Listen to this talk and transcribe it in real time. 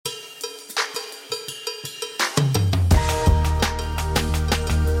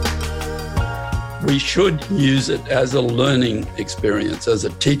we should use it as a learning experience, as a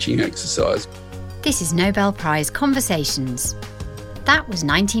teaching exercise. This is Nobel Prize Conversations. That was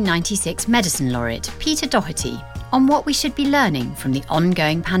 1996 medicine laureate Peter Doherty on what we should be learning from the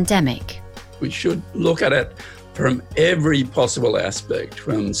ongoing pandemic. We should look at it from every possible aspect,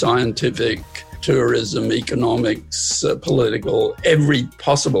 from scientific, tourism, economics, political, every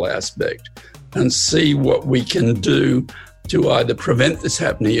possible aspect, and see what we can do to either prevent this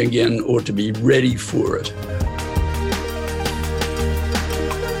happening again or to be ready for it.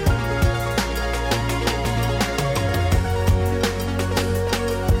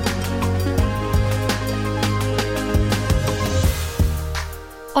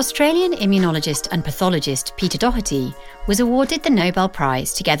 Australian immunologist and pathologist Peter Doherty was awarded the Nobel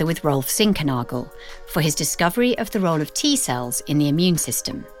Prize together with Rolf Zinkernagel for his discovery of the role of T cells in the immune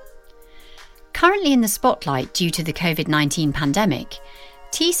system. Currently in the spotlight due to the COVID-19 pandemic,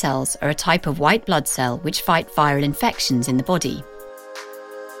 T cells are a type of white blood cell which fight viral infections in the body.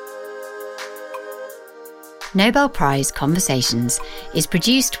 Nobel Prize Conversations is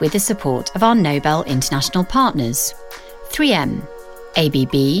produced with the support of our Nobel International partners, 3M,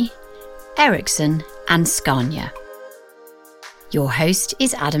 ABB, Ericsson and Scania. Your host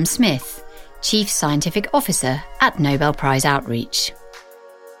is Adam Smith, Chief Scientific Officer at Nobel Prize Outreach.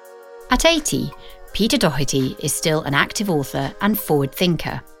 At 80, Peter Doherty is still an active author and forward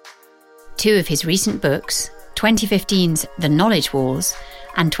thinker. Two of his recent books, 2015's The Knowledge Wars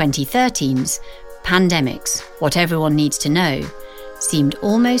and 2013's Pandemics, What Everyone Needs to Know, seemed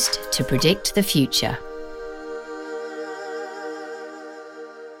almost to predict the future.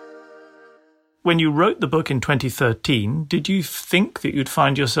 When you wrote the book in 2013, did you think that you'd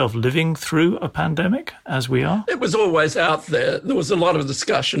find yourself living through a pandemic, as we are? It was always out there. There was a lot of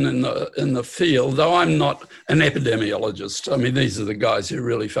discussion in the field, though I'm not an epidemiologist. I mean, these are the guys who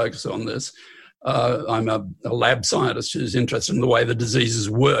really focus on this. I'm a lab scientist who's interested in the way the diseases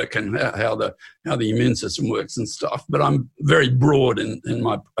work and how the immune system works and stuff. But I'm very broad in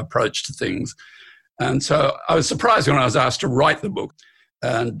my approach to things. And so I was surprised when I was asked to write the book.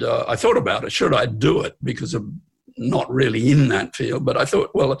 And I thought about it, should I do it? Because I'm not really in that field. But I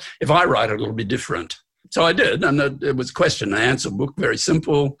thought, well, if I write it, it'll be different. So I did. And it was a question and answer book, very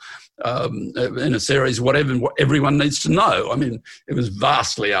simple, in a series, what everyone needs to know. I mean, it was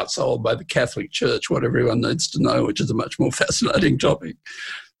vastly outsold by the Catholic Church, what everyone needs to know, which is a much more fascinating topic.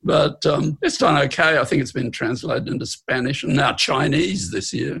 But it's done okay. I think it's been translated into Spanish and now Chinese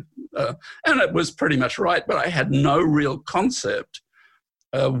this year. And it was pretty much right, but I had no real concept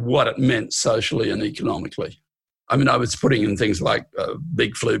what it meant socially and economically. I mean, I was putting in things like a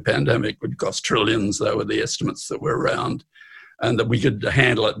big flu pandemic would cost trillions. They were the estimates that were around, and that we could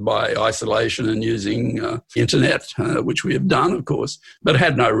handle it by isolation and using internet, which we have done, of course, but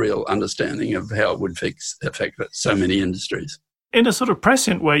had no real understanding of how it would affect so many industries. In a sort of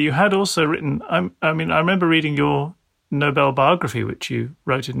prescient way, you had also written, I remember reading your Nobel biography, which you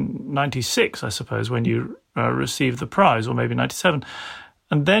wrote in 96, I suppose, when you received the prize, or maybe 97.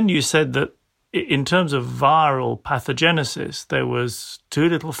 And then you said that in terms of viral pathogenesis, there was too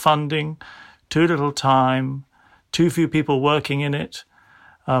little funding, too little time, too few people working in it,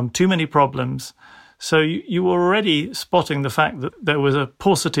 too many problems. So you were already spotting the fact that there was a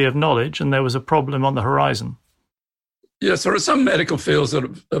paucity of knowledge and there was a problem on the horizon. Yes, there are some medical fields that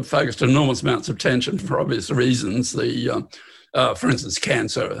have focused enormous amounts of attention for obvious reasons. For instance,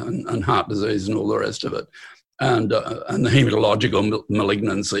 cancer and heart disease and all the rest of it. And the hematological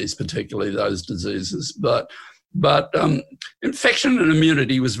malignancies, particularly those diseases. But infection and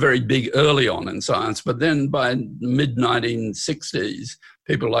immunity was very big early on in science. But then by the mid-1960s,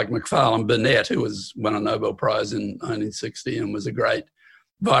 people like Macfarlane Burnet, who won a Nobel Prize in 1960 and was a great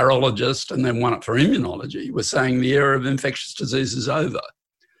virologist and then won it for immunology, were saying the era of infectious disease is over.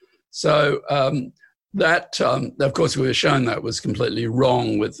 So that, of course, we were shown that was completely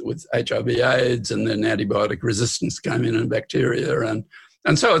wrong with HIV/AIDS, and then antibiotic resistance came in and bacteria.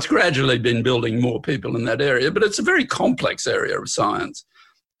 And so it's gradually been building more people in that area, but it's a very complex area of science.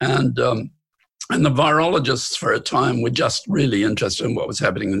 And the virologists for a time were just really interested in what was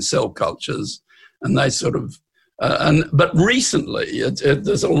happening in cell cultures. And they sort of, but recently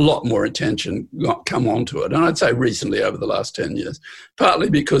there's a lot more attention come onto it. And I'd say recently over the last 10 years, partly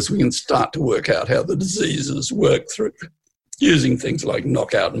because we can start to work out how the diseases work through using things like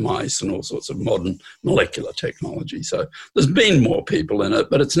knockout mice and all sorts of modern molecular technology. So there's been more people in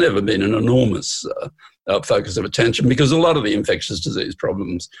it, but it's never been an enormous focus of attention because a lot of the infectious disease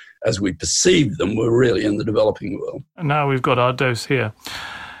problems, as we perceived them, were really in the developing world. And now we've got our dose here.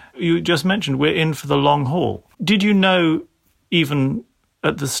 You just mentioned we're in for the long haul. Did you know even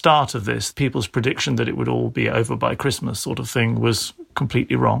at the start of this, people's prediction that it would all be over by Christmas sort of thing was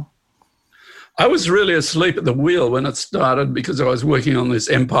completely wrong? I was really asleep at the wheel when it started because I was working on this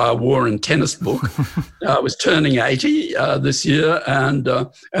Empire, War and Tennis book. I was turning 80 this year, and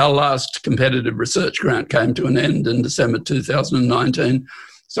our last competitive research grant came to an end in December 2019.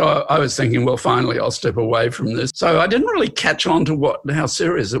 So I was thinking, well, finally, I'll step away from this. So I didn't really catch on to how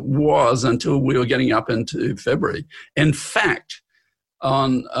serious it was until we were getting up into February. In fact,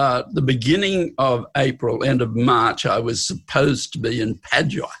 on the beginning of April, end of March, I was supposed to be in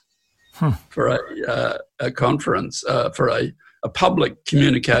Padua for a conference, for a public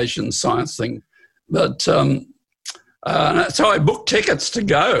communications science thing. But so I booked tickets to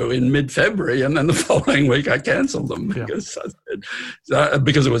go in mid-February, and then the following week I cancelled them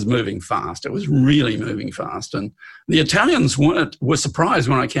because it was moving fast. It was really moving fast. And the Italians were surprised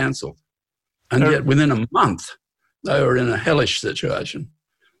when I cancelled. And yet within a month, they were in a hellish situation.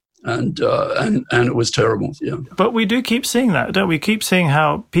 And it was terrible, yeah. But we do keep seeing that, don't we? Keep seeing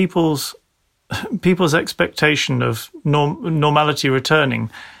how people's expectation of normality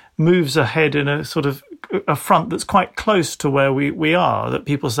returning moves ahead in a sort of a front that's quite close to where we are, that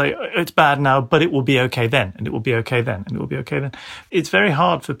people say, it's bad now, but it will be okay then, and it will be okay then, and it will be okay then. It's very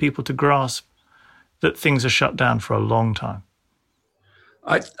hard for people to grasp that things are shut down for a long time.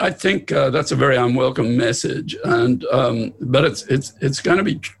 I think that's a very unwelcome message, and but it's going to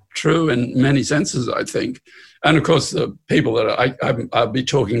be true in many senses, I think. And of course, the people that I'll be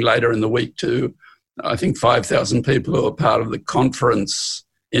talking later in the week to, I think 5,000 people who are part of the conference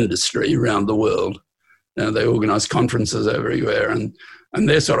industry around the world. They organise conferences everywhere, and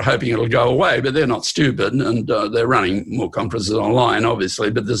they're sort of hoping it'll go away, but they're not stupid, and they're running more conferences online,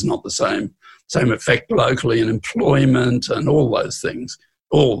 obviously, but there's not the same effect locally in employment and all those things.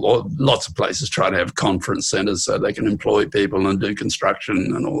 Lots of places try to have conference centres so they can employ people and do construction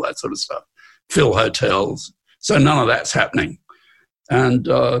and all that sort of stuff, fill hotels. So none of that's happening. And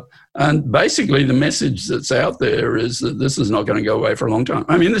basically the message that's out there is that this is not going to go away for a long time.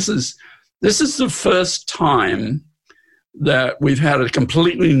 I mean, this is the first time that we've had a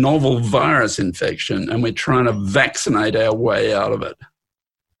completely novel virus infection and we're trying to vaccinate our way out of it.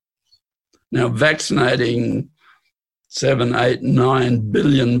 Now, vaccinating 7, 8, 9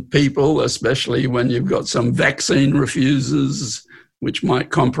 billion people, especially when you've got some vaccine refusers, which might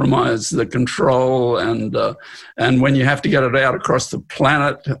compromise the control, and when you have to get it out across the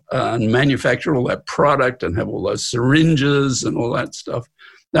planet and manufacture all that product and have all those syringes and all that stuff,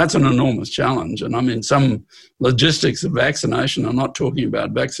 that's an enormous challenge. And I mean, some logistics of vaccination, I'm not talking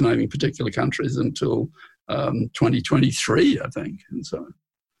about vaccinating particular countries until 2023, I think. And so,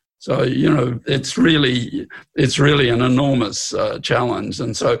 it's really an enormous challenge.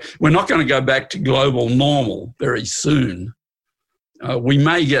 And so we're not going to go back to global normal very soon. We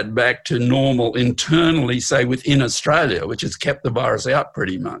may get back to normal internally, say, within Australia, which has kept the virus out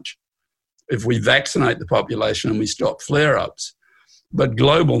pretty much, if we vaccinate the population and we stop flare-ups. But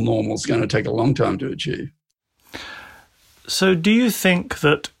global normal is going to take a long time to achieve. So do you think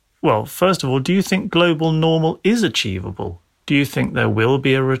that, well, first of all, do you think global normal is achievable? Do you think there will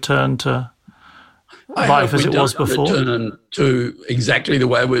be a return to life as it was before? Return to exactly the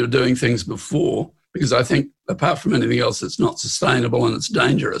way we were doing things before, because I think, apart from anything else, it's not sustainable and it's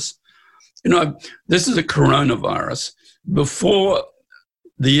dangerous. This is a coronavirus. Before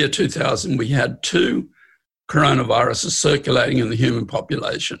the year 2000, we had 2 coronaviruses circulating in the human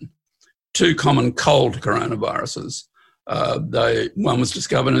population, 2 common cold coronaviruses. One was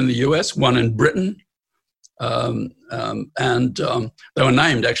discovered in the US, one in Britain, and they were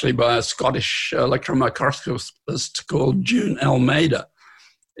named actually by a Scottish electron microscopist called June Almeida,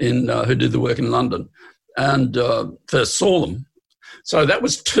 who did the work in London, and first saw them. So that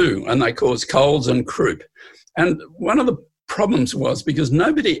was 2, and they caused colds and croup. And one of the problems was because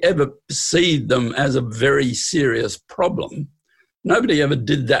nobody ever perceived them as a very serious problem. Nobody ever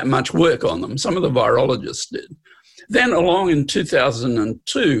did that much work on them. Some of the virologists did. Then along in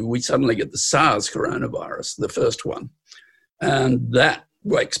 2002, we suddenly get the SARS coronavirus, the first one. And that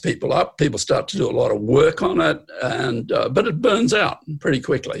wakes people up. People start to do a lot of work on it, but it burns out pretty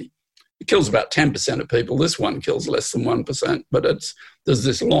quickly. It kills about 10% of people. This one kills less than 1%, but there's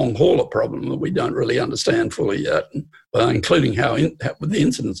this long hauler problem that we don't really understand fully yet, including the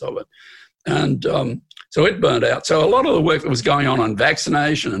incidence of it. And so it burned out. So a lot of the work that was going on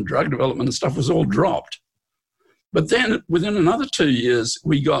vaccination and drug development and stuff was all dropped. But then within another 2 years,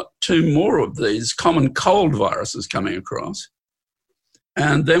 we got 2 more of these common cold viruses coming across.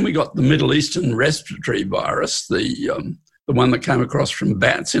 And then we got the Middle Eastern respiratory virus, the one that came across from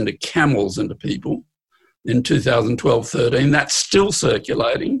bats into camels into people. in 2012-13. That's still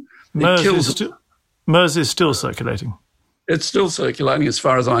circulating. MERS is still circulating. It's still circulating as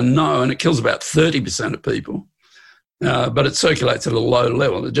far as I know, and it kills about 30% of people. But it circulates at a low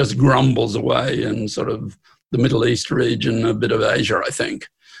level. It just grumbles away in sort of the Middle East region, a bit of Asia, I think.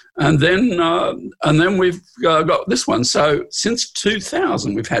 And then we've got this one. So since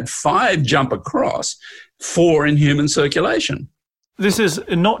 2000, we've had 5 jump across, 4 in human circulation. This is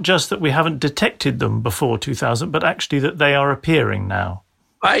not just that we haven't detected them before 2000, but actually that they are appearing now.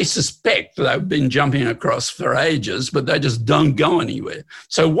 I suspect they've been jumping across for ages, but they just don't go anywhere.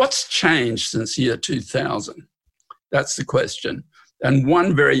 So what's changed since year 2000? That's the question. And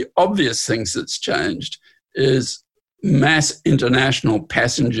one very obvious thing that's changed is mass international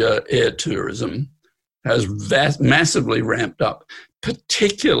passenger air tourism has massively ramped up,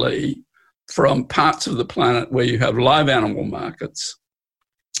 particularly from parts of the planet where you have live animal markets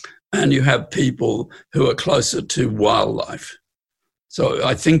and you have people who are closer to wildlife. So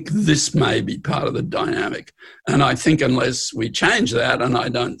I think this may be part of the dynamic. And I think unless we change that, and I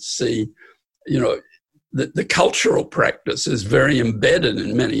don't see, the cultural practice is very embedded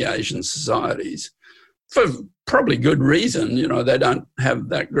in many Asian societies for probably good reason. They don't have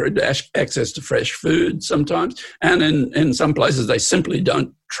that good access to fresh food sometimes. And in some places, they simply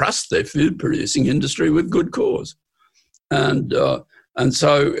don't trust their food producing industry with good cause. And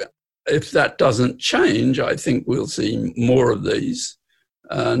so if that doesn't change, I think we'll see more of these.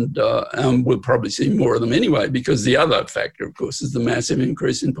 And we'll probably see more of them anyway, because the other factor, of course, is the massive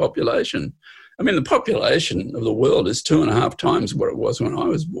increase in population. I mean, the population of the world is 2.5 times what it was when I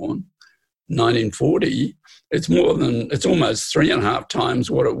was born, 1940. It's almost 3.5 times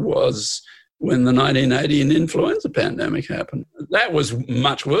what it was when the 1980 influenza pandemic happened. That was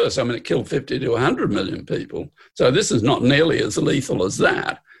much worse. I mean, it killed 50 to 100 million people. So this is not nearly as lethal as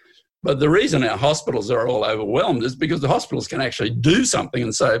that. But the reason our hospitals are all overwhelmed is because the hospitals can actually do something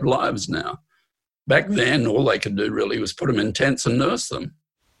and save lives now. Back then, all they could do really was put them in tents and nurse them.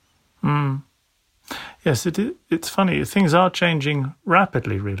 Mm. Yes, it's funny. Things are changing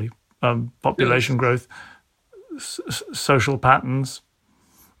rapidly, really. Population growth, social patterns,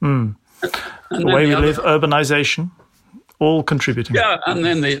 the way we live, urbanization, all contributing. Yeah, and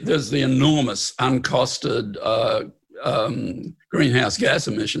then there's the enormous uncosted greenhouse gas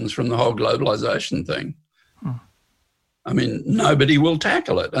emissions from the whole globalization thing. I mean, nobody will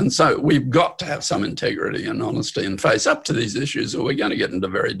tackle it. And so we've got to have some integrity and honesty and face up to these issues, or we're going to get into a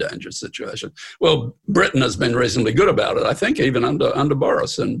very dangerous situation. Well, Britain has been reasonably good about it, I think, even under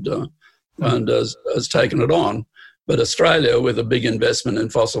Boris, and has taken it on. But Australia, with a big investment in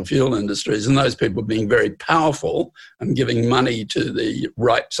fossil fuel industries, and those people being very powerful and giving money to the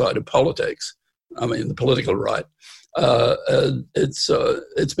right side of politics, I mean, the political right,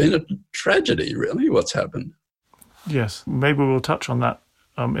 it's been a tragedy, really, what's happened. Yes, maybe we'll touch on that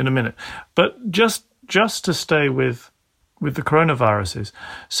in a minute. But just to stay with the coronaviruses,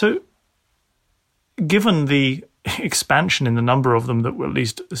 so given the expansion in the number of them that at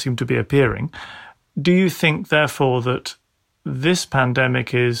least seem to be appearing, do you think, therefore, that this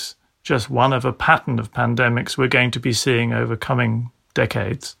pandemic is just one of a pattern of pandemics we're going to be seeing over coming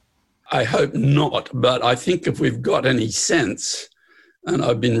decades? I hope not, but I think if we've got any sense, and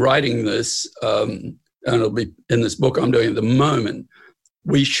I've been writing this, and it'll be in this book I'm doing at the moment,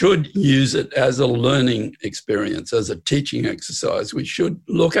 we should use it as a learning experience, as a teaching exercise. We should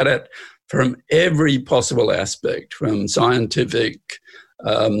look at it from every possible aspect, from scientific,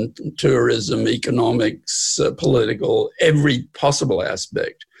 tourism, economics, political, every possible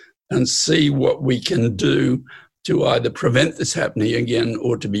aspect, and see what we can do to either prevent this happening again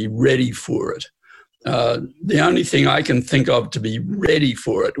or to be ready for it. The only thing I can think of to be ready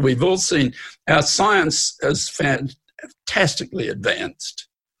for it, we've all seen our science has fantastically advanced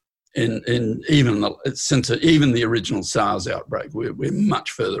since even the original SARS outbreak. We're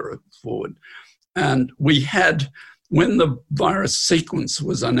much further forward. And we had, when the virus sequence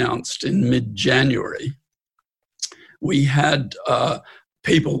was announced in mid-January, we had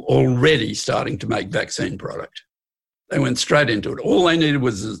people already starting to make vaccine product. They went straight into it. All they needed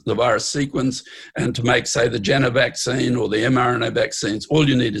was the virus sequence, and to make, say, the Jenner vaccine or the mRNA vaccines, all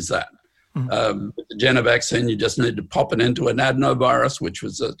you need is that. Mm-hmm. With the Jenner vaccine, you just need to pop it into an adenovirus, which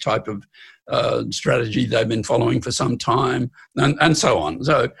was a type of strategy they've been following for some time, and so on.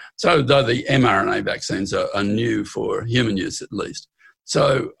 So though the mRNA vaccines are new for human use at least.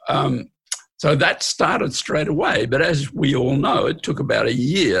 So that started straight away. But as we all know, it took about a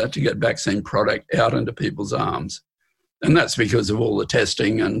year to get vaccine product out into people's arms. And that's because of all the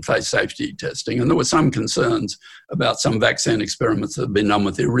testing and face safety testing. And there were some concerns about some vaccine experiments that have been done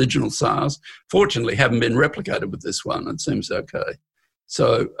with the original SARS. Fortunately, haven't been replicated with this one. It seems okay.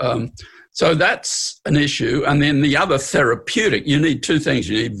 So that's an issue. And then the other therapeutic, you need two things.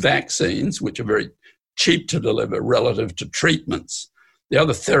 You need vaccines, which are very cheap to deliver relative to treatments. The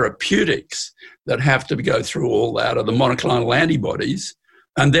other therapeutics that have to go through all that are the monoclonal antibodies,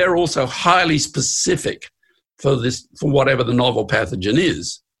 and they're also highly specific for whatever the novel pathogen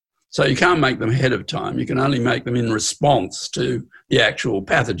is. So you can't make them ahead of time. You can only make them in response to the actual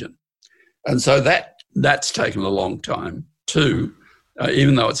pathogen. And so that's taken a long time too,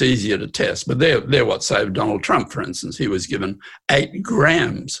 even though it's easier to test. But they're what saved Donald Trump, for instance. He was given 8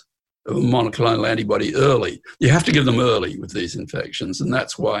 grams of a monoclonal antibody early. You have to give them early with these infections, and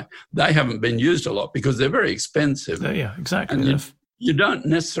that's why they haven't been used a lot, because they're very expensive. Yeah, exactly. And you don't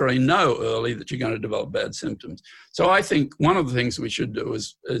necessarily know early that you're going to develop bad symptoms. So I think one of the things we should do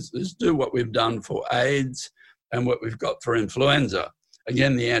is do what we've done for AIDS and what we've got for influenza.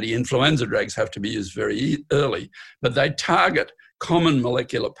 Again, the anti-influenza drugs have to be used very early, but they target common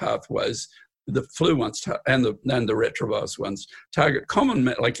molecular pathways. The flu ones and the retrovirus ones target common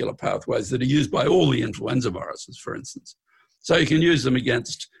molecular pathways that are used by all the influenza viruses, for instance. So you can use them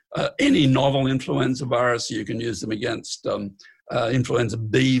against any novel influenza virus. You can use them against influenza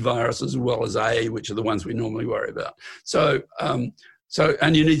B virus as well as A, which are the ones we normally worry about. So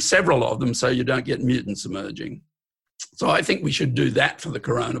and you need several of them so you don't get mutants emerging. So I think we should do that for the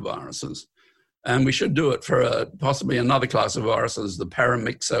coronaviruses. And we should do it for possibly another class of viruses, the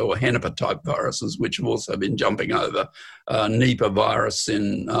paramyxo or henipatype viruses, which have also been jumping over Nipah virus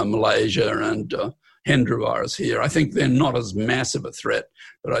in Malaysia and Hendra virus here. I think they're not as massive a threat,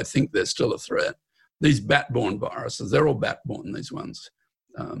 but I think they're still a threat. These bat-borne viruses, they're all bat-borne, these ones.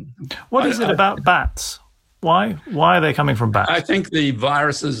 What is it about bats? Why are they coming from bats? I think the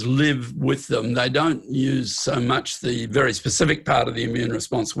viruses live with them. They don't use so much the very specific part of the immune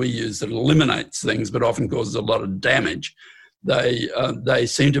response we use that eliminates things but often causes a lot of damage. They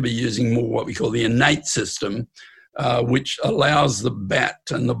seem to be using more what we call the innate system, which allows the bat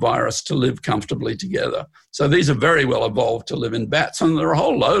and the virus to live comfortably together. So these are very well evolved to live in bats, and there are a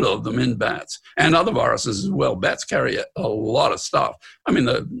whole load of them in bats and other viruses as well. Bats carry a lot of stuff. I mean,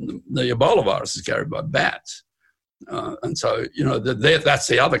 the Ebola virus is carried by bats. And so, that's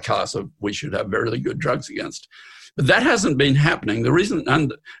the other class of we should have very good drugs against. But that hasn't been happening. The reason,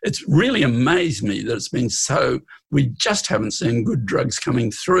 and it's really amazed me that it's been we just haven't seen good drugs coming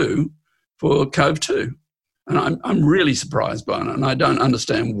through for COV-2. And I'm really surprised by it, and I don't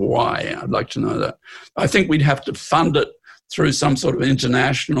understand why. I'd like to know that. I think we'd have to fund it through some sort of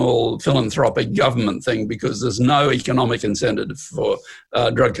international philanthropic government thing, because there's no economic incentive for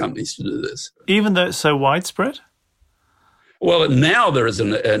drug companies to do this. Even though it's so widespread? Well, now there is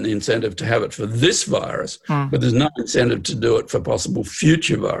an incentive to have it for this virus, but there's no incentive to do it for possible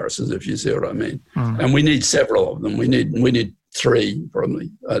future viruses, if you see what I mean. And we need several of them. We need 3,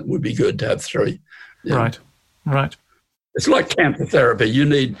 probably. It would be good to have 3. Yeah. Right. It's like cancer therapy. You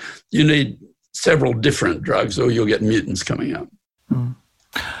need several different drugs, or you'll get mutants coming up.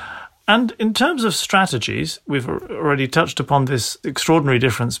 And in terms of strategies, we've already touched upon this extraordinary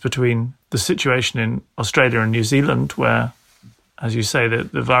difference between the situation in Australia and New Zealand, where, as you say,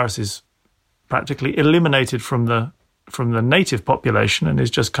 the virus is practically eliminated from the native population and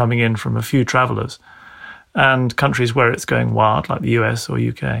is just coming in from a few travellers, and countries where it's going wild, like the US or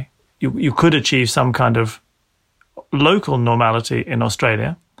UK. You could achieve some kind of local normality in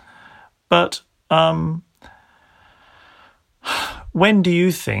Australia, but when do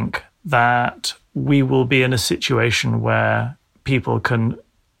you think that we will be in a situation where people can,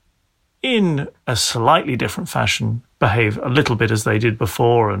 in a slightly different fashion, behave a little bit as they did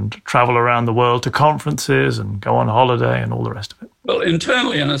before and travel around the world to conferences and go on holiday and all the rest of it? Well,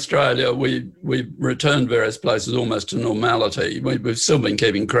 internally in Australia, we've returned various places almost to normality. We've still been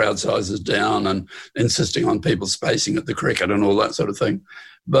keeping crowd sizes down and insisting on people spacing at the cricket and all that sort of thing.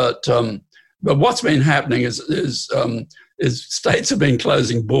 But what's been happening is states have been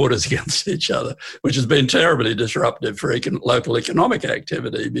closing borders against each other, which has been terribly disruptive for local economic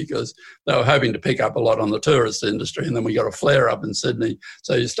activity, because they were hoping to pick up a lot on the tourist industry, and then we got a flare-up in Sydney,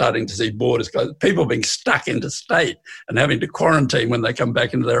 so you're starting to see borders closed. People being stuck into state and having to quarantine when they come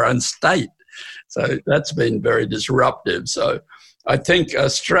back into their own state. So that's been very disruptive. So I think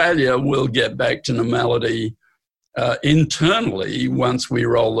Australia will get back to normality internally once we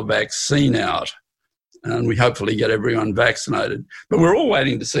roll the vaccine out, and we hopefully get everyone vaccinated. But we're all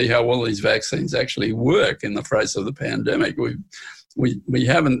waiting to see how well these vaccines actually work in the face of the pandemic.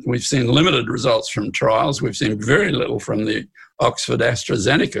 we've seen limited results from trials. We've seen very little from the Oxford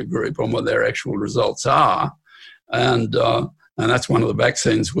AstraZeneca group on what their actual results are. And that's one of the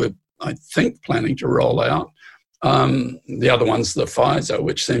vaccines we're, I think, planning to roll out. The other one's the Pfizer,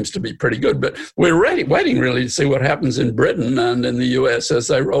 which seems to be pretty good. But we're waiting really to see what happens in Britain and in the US as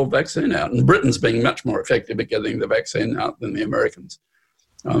they roll vaccine out. And Britain's being much more effective at getting the vaccine out than the Americans.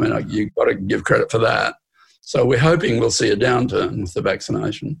 I mean, you've got to give credit for that. So we're hoping we'll see a downturn with the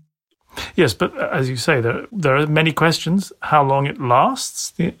vaccination. Yes, but as you say, there are many questions: how long it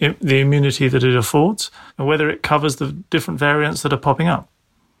lasts, the immunity that it affords, and whether it covers the different variants that are popping up.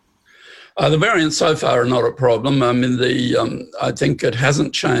 The variants so far are not a problem. I mean, I think it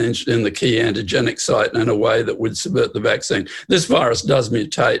hasn't changed in the key antigenic site in a way that would subvert the vaccine. This virus does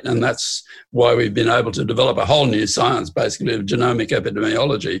mutate, and that's why we've been able to develop a whole new science, basically, of genomic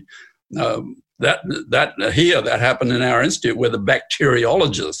epidemiology. That happened in our institute, where the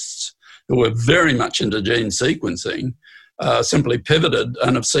bacteriologists, who were very much into gene sequencing, simply pivoted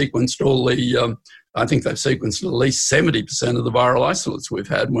and have sequenced all the, I think they've sequenced at least 70% of the viral isolates we've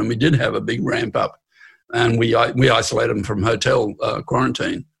had when we did have a big ramp up. And we isolate them from hotel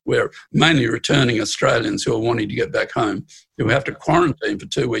quarantine. We're mainly returning Australians who are wanting to get back home, who have to quarantine for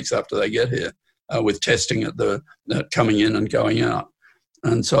 2 weeks after they get here with testing at the coming in and going out.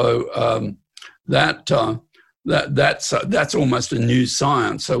 And so that's almost a new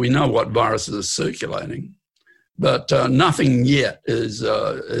science. So we know what viruses are circulating, but nothing yet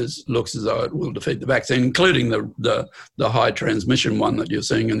looks as though it will defeat the vaccine, including the high transmission one that you're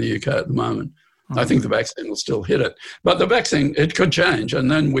seeing in the UK at the moment. Mm-hmm. I think the vaccine will still hit it, but the vaccine, it could change, and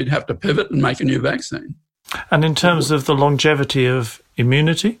then we'd have to pivot and make a new vaccine. And in terms of the longevity of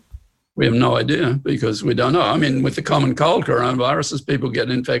immunity? We have no idea, because we don't know. I mean, with the common cold coronaviruses, people get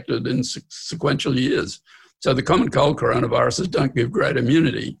infected in sequential years. So the common cold coronaviruses don't give great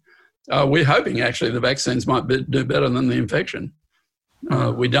immunity. We're hoping, actually, the vaccines might do better than the infection.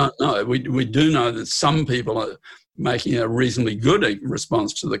 We don't know. We do know that some people are making a reasonably good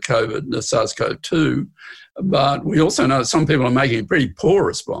response to the SARS-CoV-2, but we also know that some people are making a pretty poor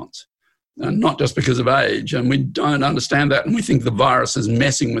response. And not just because of age, and we don't understand that, and we think the virus is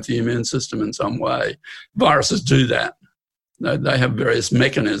messing with the immune system in some way. Viruses do that. They have various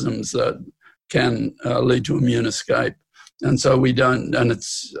mechanisms that can lead to immune escape, and so we don't. And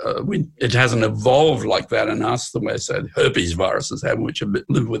it hasn't evolved like that in us the way, say, herpes viruses have, which have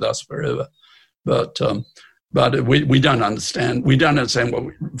lived with us forever. But we don't understand. We don't understand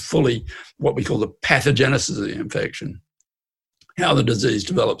what we call the pathogenesis of the infection, how the disease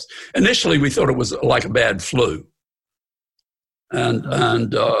develops. Initially, we thought it was like a bad flu,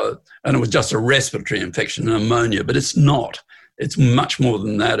 and it was just a respiratory infection, pneumonia, but it's not. It's much more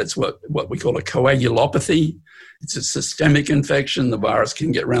than that. It's what we call a coagulopathy. It's a systemic infection. The virus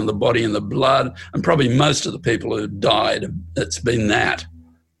can get around the body and the blood, and probably most of the people who died, it's been that.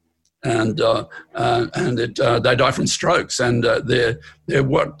 And they die from strokes, and they're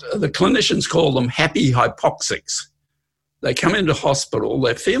what the clinicians call them happy hypoxics. They come into hospital,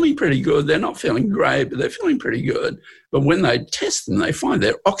 they're feeling pretty good. They're not feeling great, but they're feeling pretty good. But when they test them, they find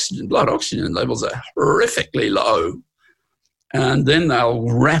their blood oxygen levels are horrifically low. And then they'll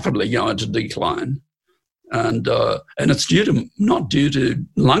rapidly go into decline. And it's not due to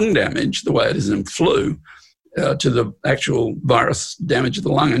lung damage, the way it is in flu, to the actual virus damage of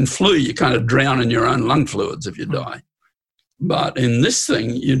the lung. In flu, you kind of drown in your own lung fluids if you die. But in this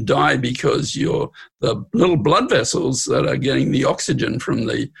thing, you die because the little blood vessels that are getting the oxygen from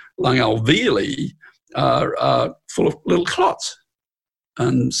the lung alveoli are full of little clots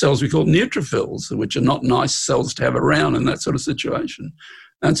and cells we call neutrophils, which are not nice cells to have around in that sort of situation.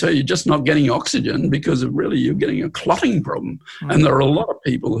 And so you're just not getting oxygen because you're getting a clotting problem. Mm-hmm. And there are a lot of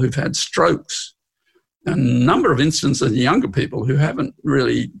people who've had strokes, and a number of instances of younger people who haven't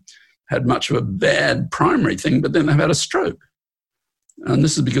really had much of a bad primary thing, but then they've had a stroke. And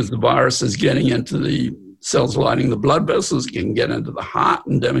this is because the virus is getting into the cells lining the blood vessels, can get into the heart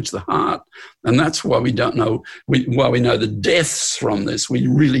and damage the heart. And that's why we don't know, while we know the deaths from this, we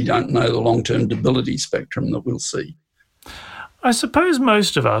really don't know the long-term debility spectrum that we'll see. I suppose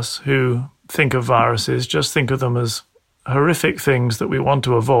most of us who think of viruses just think of them as horrific things that we want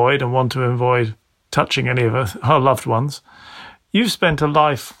to avoid and want to avoid touching any of our loved ones. You've spent a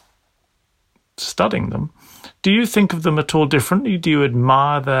life studying them. Do you think of them at all differently? Do you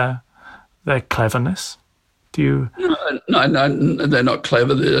admire their cleverness? Do you? No, they're not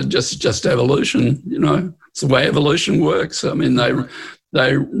clever. They're just evolution. It's the way evolution works. I mean,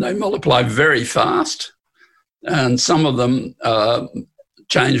 they multiply very fast, and some of them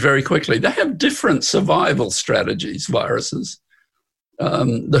change very quickly. They have different survival strategies, viruses.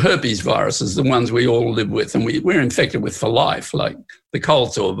 The herpes viruses, the ones we all live with and we're infected with for life, like the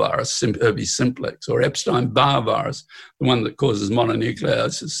cold sore virus, herpes simplex, or Epstein-Barr virus, the one that causes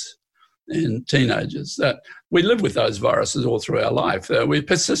mononucleosis in teenagers, that we live with those viruses all through our life. We're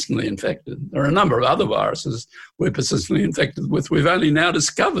persistently infected. There are a number of other viruses we're persistently infected with. We've only now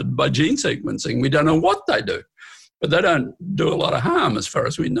discovered by gene sequencing. We don't know what they do, but they don't do a lot of harm as far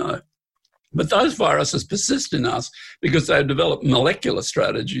as we know. But those viruses persist in us because they've developed molecular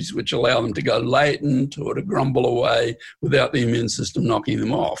strategies which allow them to go latent or to grumble away without the immune system knocking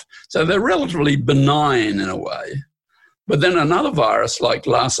them off. So they're relatively benign in a way. But then another virus like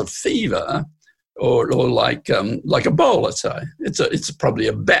Lassa fever or like Ebola, say, it's probably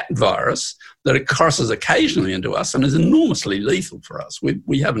a bat virus that it crosses occasionally into us and is enormously lethal for us.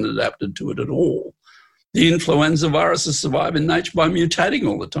 We haven't adapted to it at all. The influenza viruses survive in nature by mutating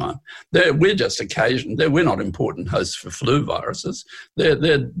all the time. We're just we're not important hosts for flu viruses.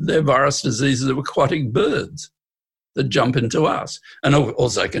 They're virus diseases of aquatic birds that jump into us, and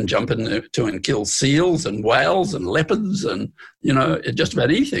also can jump into and kill seals and whales and leopards and, just about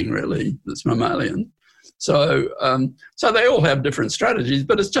anything really that's mammalian. So they all have different strategies,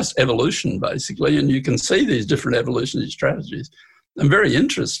 but it's just evolution basically, and you can see these different evolutionary strategies. And very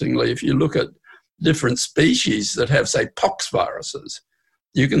interestingly, if you look at different species that have, say, pox viruses,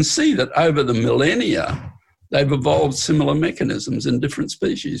 you can see that over the millennia, they've evolved similar mechanisms in different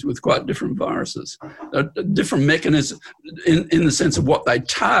species with quite different viruses. Different mechanisms in the sense of what they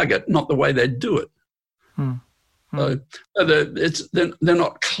target, not the way they do it. So they're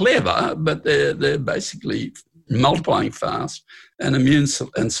not clever, but they're basically multiplying fast, and immune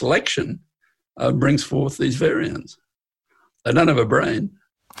and selection brings forth these variants. They don't have a brain.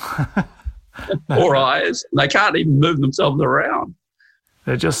 Or eyes. They can't even move themselves around.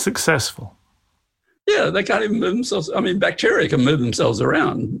 They're just successful. Yeah, they can't even move themselves. I mean, bacteria can move themselves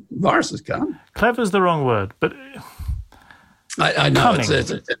around. Viruses can't. Clever's the wrong word, but I know it's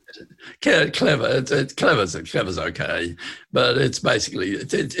clever. Clever's okay, but it's basically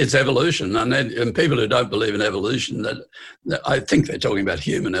it's evolution, and people who don't believe in evolution, that I think they're talking about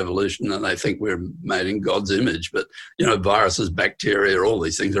human evolution, and they think we're made in God's image. But viruses, bacteria, all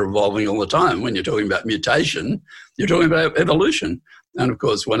these things are evolving all the time. When you're talking about mutation, you're talking about evolution. And of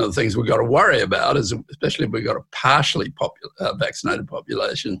course, one of the things we've got to worry about is, especially if we've got a partially vaccinated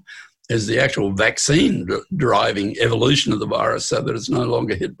population, is the actual vaccine driving evolution of the virus so that it's no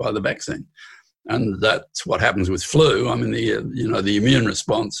longer hit by the vaccine. And that's what happens with flu. I mean, the immune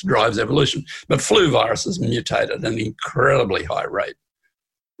response drives evolution. But flu viruses mutate at an incredibly high rate.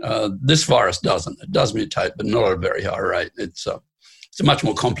 This virus doesn't. It does mutate, but not at a very high rate. It's a much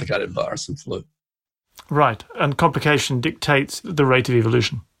more complicated virus than flu. Right. And complication dictates the rate of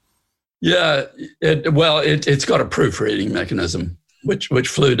evolution. Yeah. It's got a proofreading mechanism, which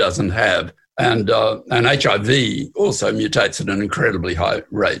flu doesn't have. And HIV also mutates at an incredibly high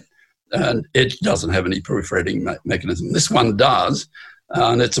rate. And it doesn't have any proofreading mechanism. This one does,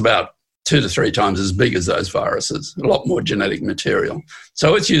 and it's about 2 to 3 times as big as those viruses, a lot more genetic material.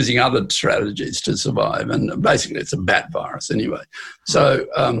 So it's using other strategies to survive, and basically it's a bat virus anyway. So,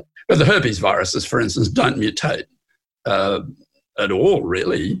 but the herpes viruses, for instance, don't mutate at all,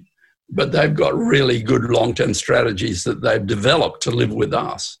 really, but they've got really good long-term strategies that they've developed to live with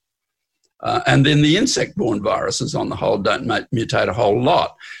us. And then the insect-borne viruses, on the whole, don't mutate a whole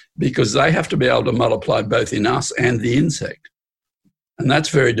lot, because they have to be able to multiply both in us and the insect. And that's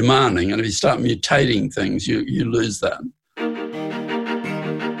very demanding. And if you start mutating things, you lose that.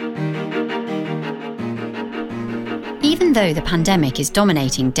 Even though the pandemic is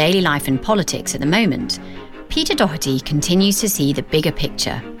dominating daily life and politics at the moment, Peter Doherty continues to see the bigger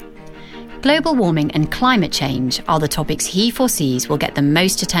picture. Global warming and climate change are the topics he foresees will get the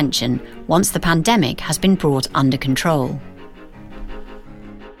most attention once the pandemic has been brought under control.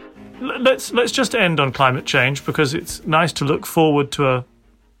 Let's just end on climate change, because it's nice to look forward to a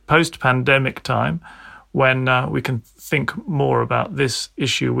post-pandemic time when we can think more about this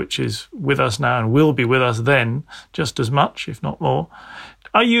issue, which is with us now and will be with us then just as much, if not more.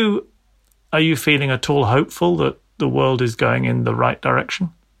 Are you feeling at all hopeful that the world is going in the right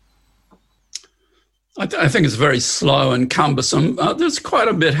direction? I think it's very slow and cumbersome. There's quite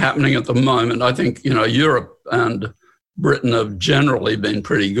a bit happening at the moment. I think, Europe and Britain have generally been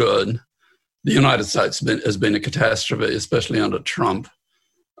pretty good. The United States has been a catastrophe, especially under Trump.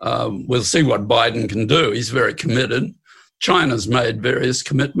 We'll see what Biden can do. He's very committed. China's made various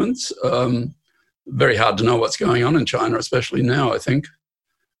commitments. Very hard to know what's going on in China, especially now, I think.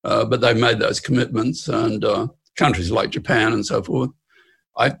 But they've made those commitments, and countries like Japan and so forth.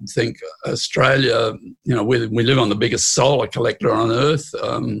 I think Australia, we live on the biggest solar collector on Earth.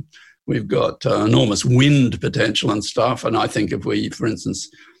 We've got enormous wind potential and stuff. And I think if we, for instance,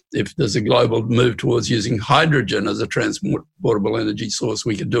 if there's a global move towards using hydrogen as a transportable energy source,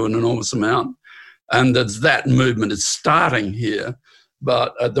 we could do an enormous amount. And that movement is starting here.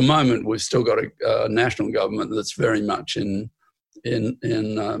 But at the moment, we've still got a national government that's very much in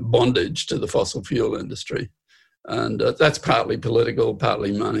bondage to the fossil fuel industry. And that's partly political,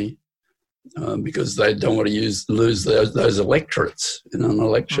 partly money, because they don't want to lose those electorates in an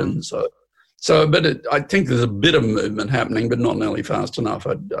election. I think there's a bit of movement happening, but not nearly fast enough.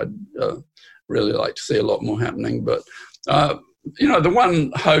 I'd really like to see a lot more happening. But, the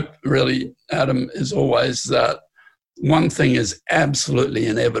one hope really, Adam, is always that one thing is absolutely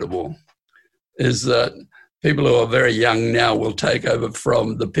inevitable, is that people who are very young now will take over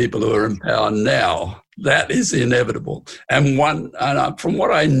from the people who are in power now. That is inevitable. And from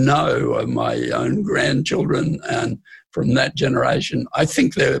what I know of my own grandchildren and from that generation, I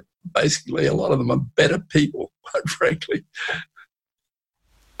think they're basically, a lot of them are better people, quite frankly.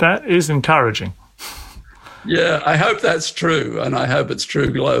 That is encouraging. Yeah, I hope that's true, and I hope it's true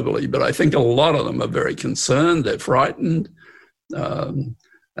globally. But I think a lot of them are very concerned. They're frightened, and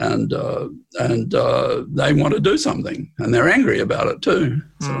they want to do something, and they're angry about it too.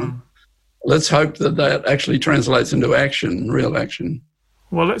 So let's hope that actually translates into action, real action.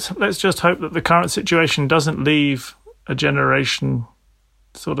 Well, let's just hope that the current situation doesn't leave a generation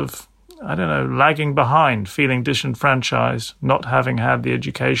sort of, I don't know, lagging behind, feeling disenfranchised, not having had the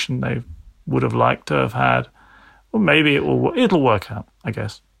education they would have liked to have had. Well, maybe it'll work out, I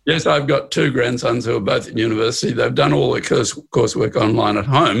guess. Yes, I've got two grandsons who are both at university. They've done all their coursework online at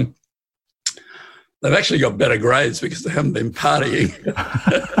home. They've actually got better grades because they haven't been partying.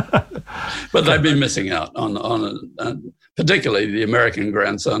 But they've been missing out on particularly the American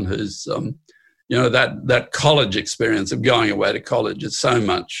grandson who's, that college experience of going away to college is so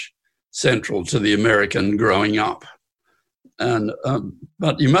much central to the American growing up. And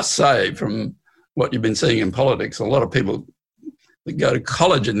but you must say, from what you've been seeing in politics, a lot of people that go to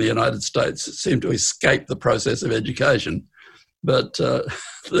college in the United States seem to escape the process of education, but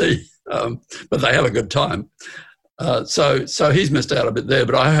they have a good time. So he's missed out a bit there,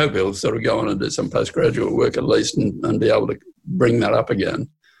 but I hope he'll sort of go on and do some postgraduate work at least and be able to bring that up again.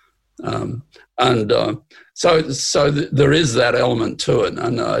 So there is that element to it,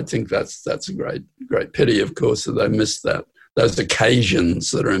 and I think that's a great pity, of course, that they missed those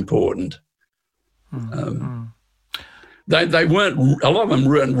occasions that are important. They weren't. A lot of them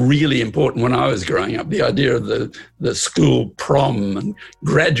weren't really important when I was growing up. The idea of the school prom and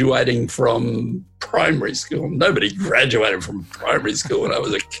graduating from primary school. Nobody graduated from primary school when I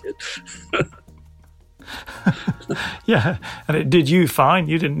was a kid. Yeah, and it did you fine.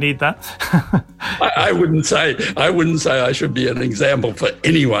 You didn't need that. I wouldn't say I should be an example for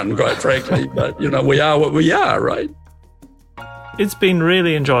anyone, quite frankly. But we are what we are, right? It's been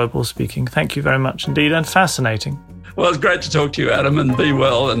really enjoyable speaking. Thank you very much indeed, and fascinating. Well, it's great to talk to you, Adam, and be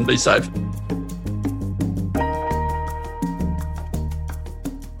well and be safe.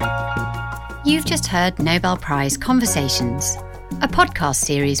 You've just heard Nobel Prize Conversations, a podcast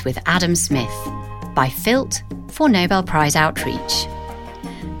series with Adam Smith by Filt for Nobel Prize Outreach.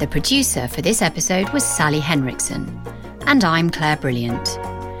 The producer for this episode was Sally Henriksen, and I'm Claire Brilliant.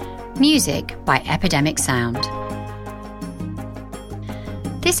 Music by Epidemic Sound.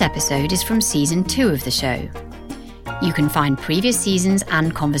 This episode is from Season 2 of the show. You can find previous seasons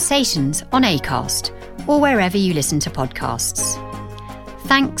and conversations on Acast or wherever you listen to podcasts.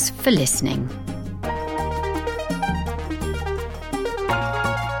 Thanks for listening.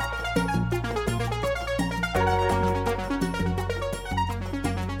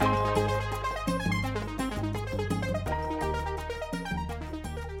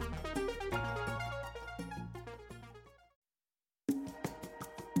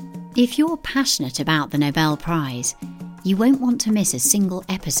 If you're passionate about the Nobel Prize, you won't want to miss a single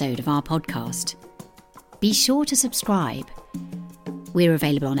episode of our podcast. Be sure to subscribe. We're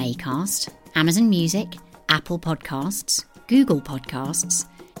available on Acast, Amazon Music, Apple Podcasts, Google Podcasts,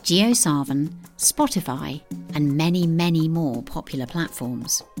 JioSaavn, Spotify, and many, many more popular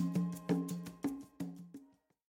platforms.